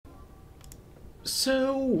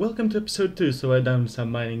So, welcome to episode 2. So I done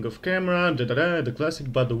some mining of camera, the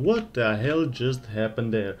classic, but what the hell just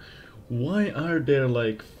happened there? Why are there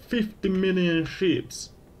like 50 million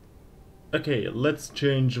ships? Okay, let's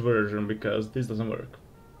change version because this doesn't work.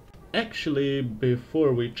 Actually,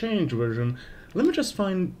 before we change version, let me just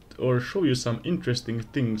find or show you some interesting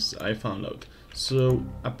things I found out. So,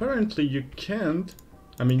 apparently you can't,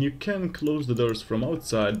 you can close the doors from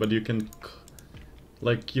outside, but you can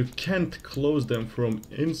you can't close them from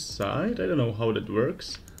inside. I don't know how that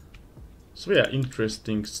works. So yeah,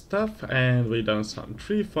 interesting stuff, and we done some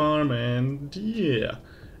tree farm, and yeah,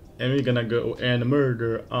 and we're gonna go and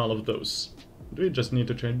murder all of those. We just need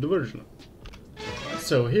to change the version.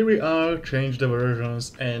 So here we are, change the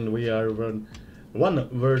versions, and we are one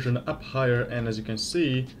version up higher, and as you can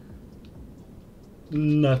see,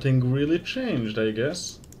 nothing really changed, I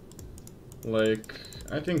guess. Like,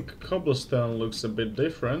 I think cobblestone looks a bit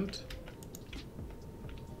different.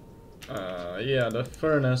 Yeah, the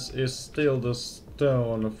furnace is still the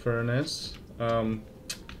stone furnace.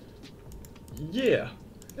 Yeah.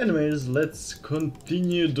 Anyways, let's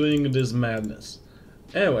continue doing this madness.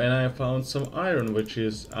 Oh, and I found some iron, which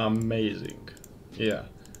is amazing. Yeah,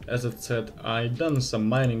 as I said, I done some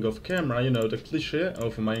mining off camera, you know, the cliche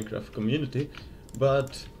of a Minecraft community,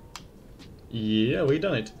 but yeah, we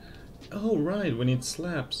done it. Oh right, we need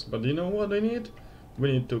slabs, but you know what we need?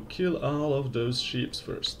 We need to kill all of those sheep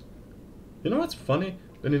first. You know what's funny?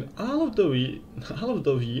 That in all of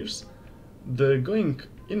those years, the going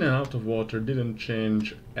in and out of water didn't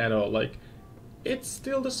change at all. Like, it's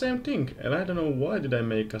still the same thing, and I don't know why did I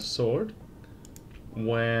make a sword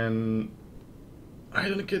when I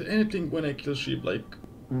don't get anything when I kill sheep. Like,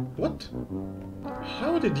 what?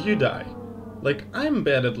 How did you die? Like, I'm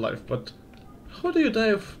bad at life, but how do you die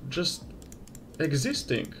of just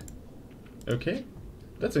existing? Okay,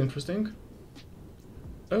 that's interesting.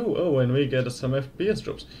 Oh, and we get some FPS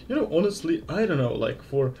drops. You know, honestly, I don't know, like,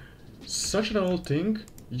 for such an old thing,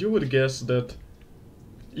 you would guess that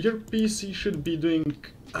your PC should be doing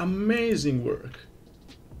amazing work.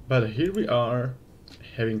 But here we are,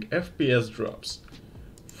 having FPS drops.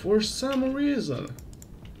 For some reason.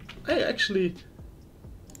 I actually...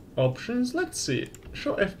 Options, let's see.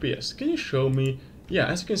 Show FPS. Can you show me? Yeah,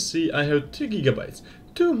 as you can see, I have 2 gigabytes.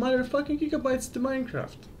 2 motherfucking gigabytes to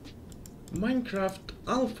Minecraft. Minecraft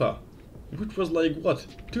Alpha, which was like, what,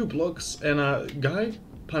 2 blocks and a guy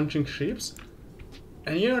punching sheeps?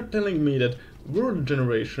 And you're telling me that world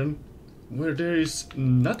generation, where there is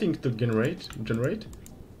nothing to generate,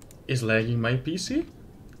 is lagging my PC?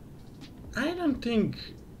 I don't think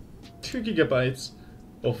 2 gigabytes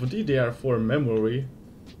of DDR4 memory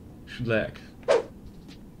should lag.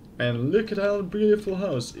 And look at our beautiful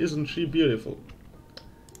house, isn't she beautiful?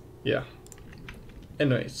 Yeah.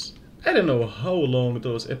 Anyways, I don't know how long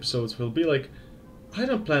those episodes will be. Like, I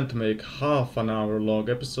don't plan to make half an hour long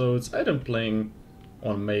episodes. I don't plan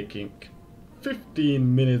on making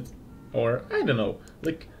 15 minutes or I don't know.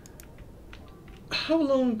 Like, how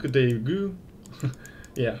long they go?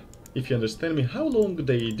 Yeah, if you understand me, how long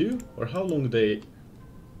they do or how long they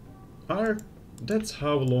are, that's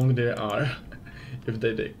how long they are. If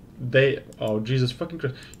they oh Jesus fucking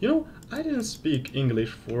Christ. You know, I didn't speak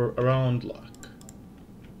English for around like,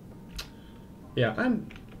 yeah,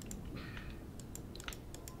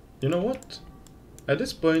 you know what? At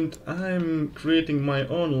this point, I'm creating my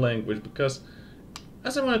own language because,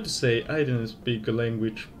 as I wanted to say, I didn't speak a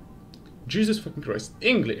language, Jesus fucking Christ,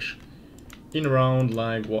 English, in around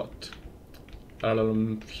like what?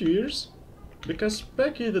 Few years? Because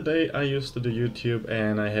back in the day I used to do YouTube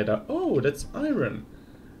and I had a, oh, that's iron.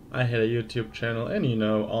 I had a YouTube channel and you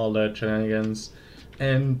know, all that shenanigans.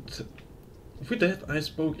 And with that I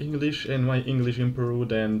spoke English and my English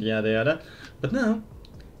improved and yada yada. But now,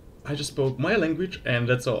 I just spoke my language and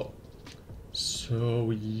that's all.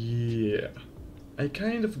 So yeah, I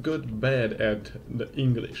kind of got bad at the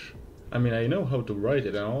English. I mean, I know how to write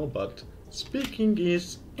it and all, but speaking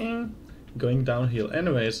is going downhill.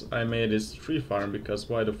 Anyways, I made this tree farm because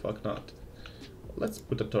why the fuck not? Let's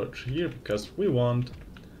put a torch here because we want...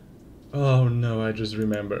 Oh no, I just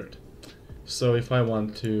remembered. So if I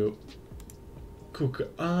want to cook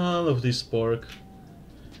all of this pork...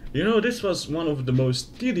 You know, this was one of the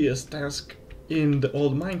most tedious tasks in the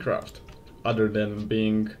old Minecraft, other than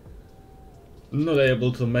being not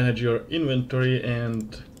able to manage your inventory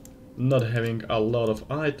and not having a lot of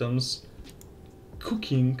items.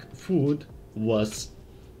 Cooking food was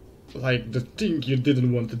like the thing you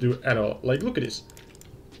didn't want to do at all. Like, look at this.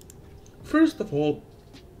 First of all,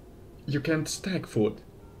 you can't stack food.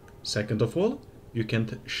 Second of all, you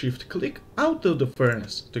can't shift click out of the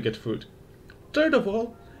furnace to get food. third of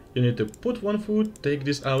all, you need to put one foot, take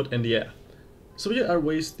this out, and yeah. So you are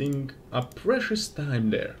wasting a precious time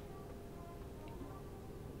there.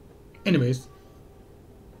 Anyways,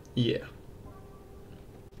 yeah.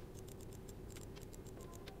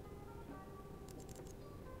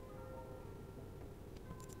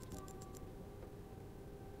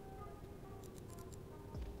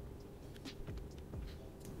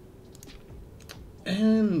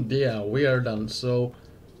 And yeah, we are done. So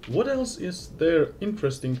what else is there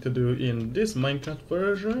interesting to do in this Minecraft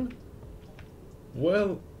version?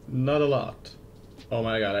 Well, not a lot. Oh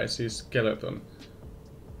my god, I see skeleton.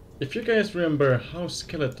 If you guys remember how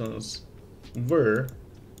skeletons were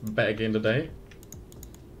back in the day,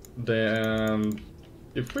 then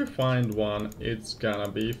if we find one, it's gonna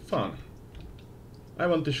be fun. I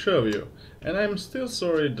want to show you. And I'm still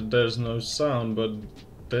sorry that there's no sound, but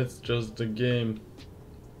that's just the game.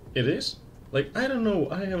 It is? Like, I don't know,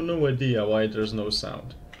 I have no idea why there's no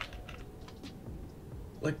sound.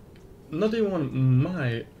 Like, not even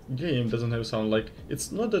my game doesn't have sound. Like,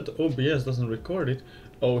 it's not that OBS doesn't record it.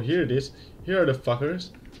 Oh, here it is. Here are the fuckers.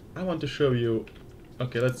 I want to show you.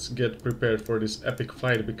 Okay, let's get prepared for this epic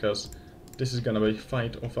fight, because this is gonna be a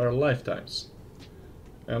fight of our lifetimes.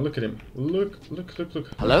 And look at him. Look. Hello look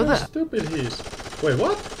there. how stupid he is. Wait,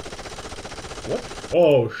 what? What?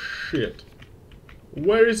 Oh, shit.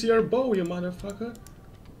 Where is your bow, you motherfucker?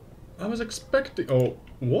 I was expecting... Oh,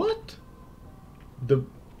 what?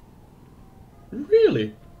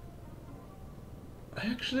 Really? I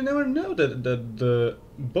actually never know that the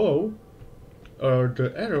bow or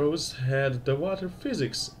the arrows had the water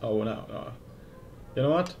physics. Oh, no. You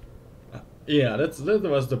know what? Yeah, that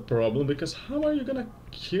was the problem, because how are you gonna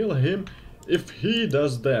kill him if he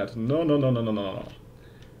does that? No.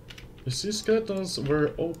 You see, skeletons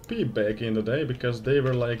were OP back in the day because they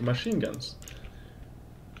were like machine guns.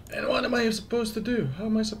 And what am I supposed to do? How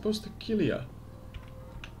am I supposed to kill ya?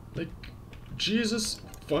 Like, Jesus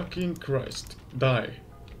fucking Christ. Die.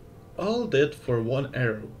 All that for one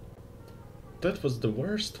arrow. That was the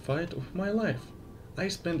worst fight of my life. I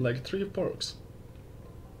spent like 3 porks.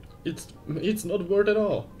 It's not worth it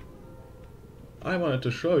all. I wanted to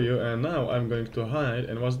show you, and now I'm going to hide.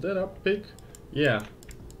 And was that a pig? Yeah.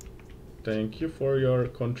 Thank you for your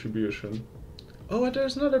contribution. Oh, and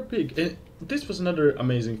there's another pig. And this was another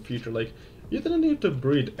amazing feature. Like, you didn't need to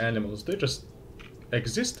breed animals. They just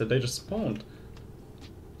existed. They just spawned.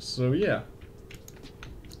 So yeah.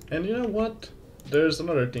 And you know what? There's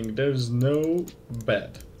another thing. There's no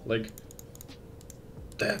bed. Like,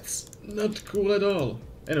 that's not cool at all.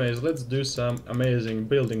 Anyways, let's do some amazing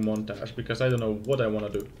building montage, because I don't know what I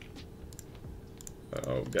want to do.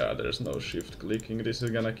 Oh god, there's no shift clicking. This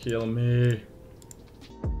is gonna kill me.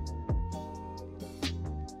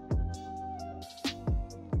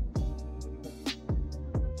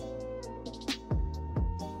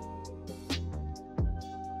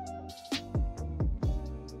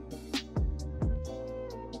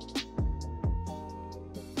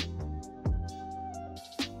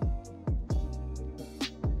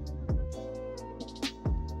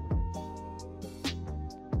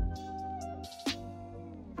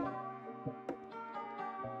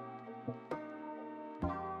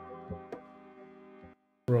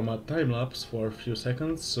 From a time lapse for a few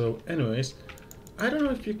seconds. So anyways, I don't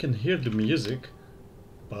know if you can hear the music,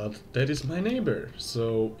 but that is my neighbor.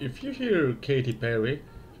 So if you hear Katy Perry,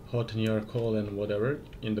 Hot in Your Call and whatever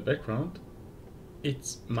in the background,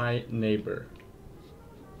 it's my neighbor.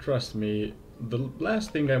 Trust me, the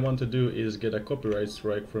last thing I want to do is get a copyright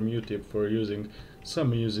strike from YouTube for using some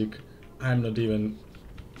music I don't even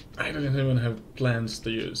have plans to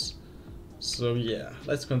use. So yeah,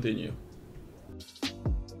 let's continue.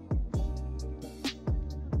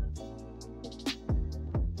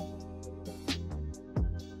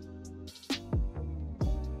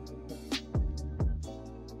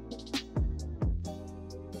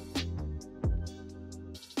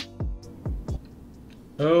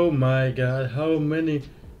 Oh my god, how many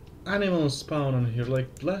animals spawn on here?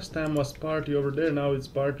 Like, last time was party over there, now it's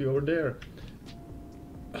party over there.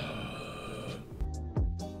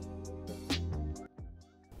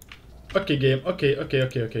 Okay, game,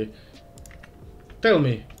 okay. Tell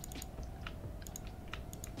me,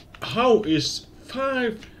 how is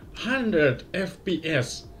 500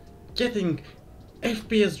 FPS getting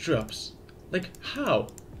FPS drops? Like, how?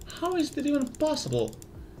 How is that even possible?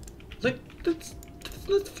 Like, that's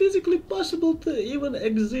not physically possible to even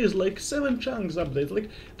exist. Like, 7 chunks update. Like,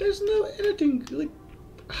 there's no anything. Like,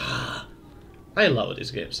 I love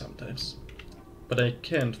this game sometimes, but I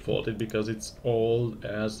can't fault it because it's old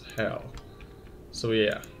as hell. So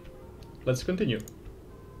yeah, let's continue.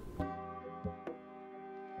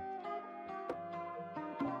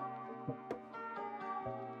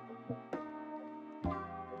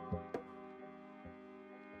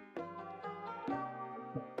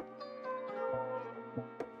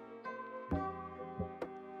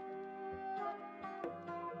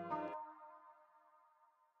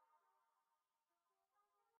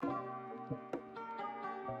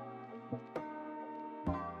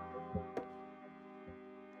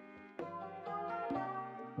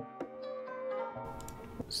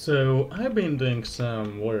 So, I've been doing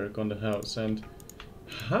some work on the house, and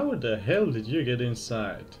how the hell did you get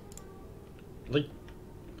inside? Like,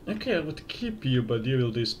 okay, I would keep you, but you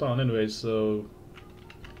will despawn anyway, so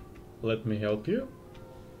let me help you.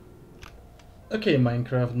 Okay,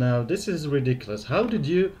 Minecraft, now this is ridiculous. How did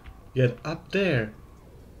you get up there?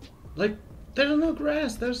 Like, there's no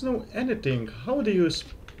grass, there's no anything. How do you...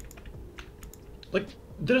 Like,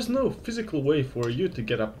 there's no physical way for you to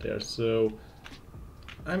get up there, so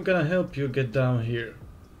I'm gonna help you get down here.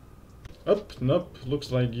 Oh, nope,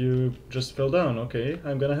 looks like you just fell down. Okay,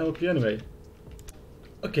 I'm gonna help you anyway.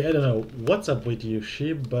 Okay, I don't know what's up with you,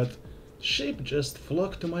 sheep, but sheep just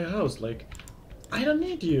flock to my house, like, I don't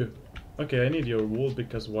need you. Okay, I need your wool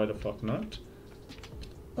because why the fuck not?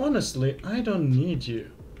 Honestly, I don't need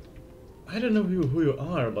you. I don't know who you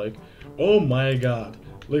are, like, oh my god,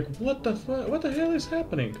 like what the fuck, what the hell is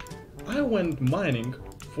happening? I went mining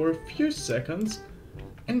for a few seconds,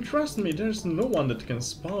 and trust me, there's no one that can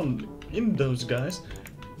spawn in those guys,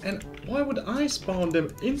 and why would I spawn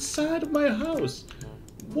them inside my house?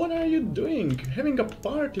 What are you doing? Having a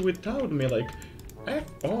party without me, like, F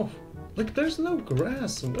off. Like, there's no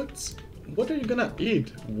grass, what are you gonna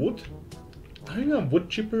eat? Wood? Are you a wood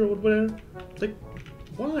chipper or whatever? Like,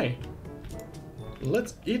 why?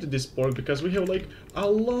 Let's eat this pork because we have like a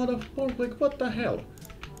lot of pork, like what the hell?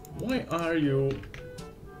 Why are you...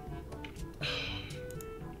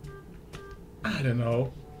 I don't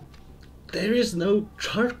know. There is no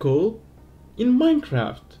charcoal in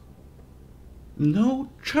Minecraft.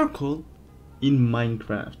 No charcoal in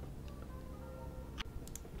Minecraft.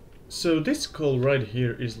 So this coal right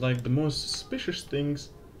here is like the most suspicious things.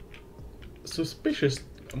 Suspicious,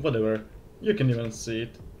 whatever. You can even see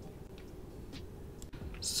it.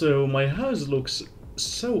 So my house looks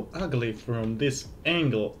so ugly from this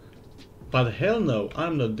angle. But hell no,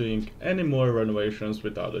 I'm not doing any more renovations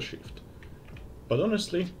without a shift. But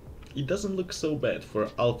honestly, it doesn't look so bad for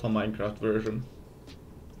alpha Minecraft version.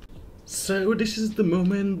 So this is the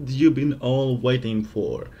moment you've been all waiting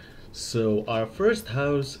for. So our first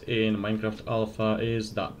house in Minecraft Alpha is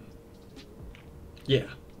done. Yeah.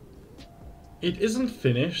 It isn't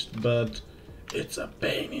finished, but it's a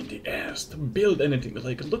pain in the ass to build anything.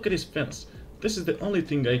 Like, look at this fence. This is the only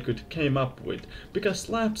thing I could came up with, because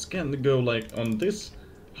slabs can't go like on this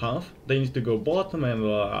half, they need to go bottom, and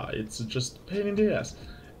it's just a pain in the ass.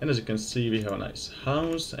 And as you can see, we have a nice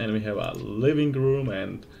house, and we have a living room,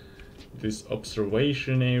 and this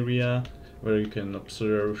observation area where you can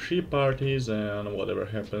observe sheep parties and whatever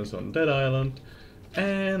happens on that island.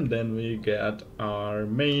 And then we get our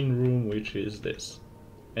main room, which is this.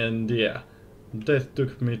 And yeah, that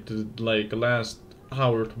took me to like last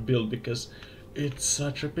hour to build because it's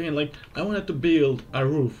such a pain. Like, I wanted to build a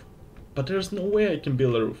roof, but there's no way I can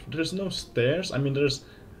build a roof. There's no stairs. I mean, there's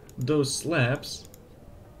those slabs,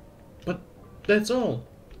 but that's all.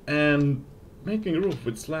 And making a roof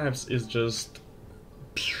with slabs is just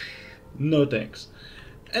no thanks.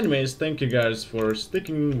 Anyways, thank you guys for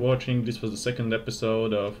sticking watching. This was the second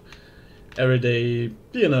episode of Everyday,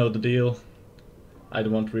 you know the deal. I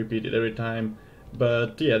don't want to repeat it every time.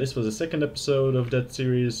 But yeah, this was the second episode of that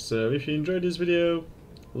series. So if you enjoyed this video,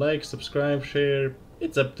 like, subscribe, share.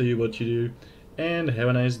 It's up to you what you do. And have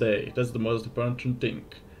a nice day. That's the most important thing.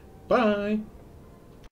 Bye!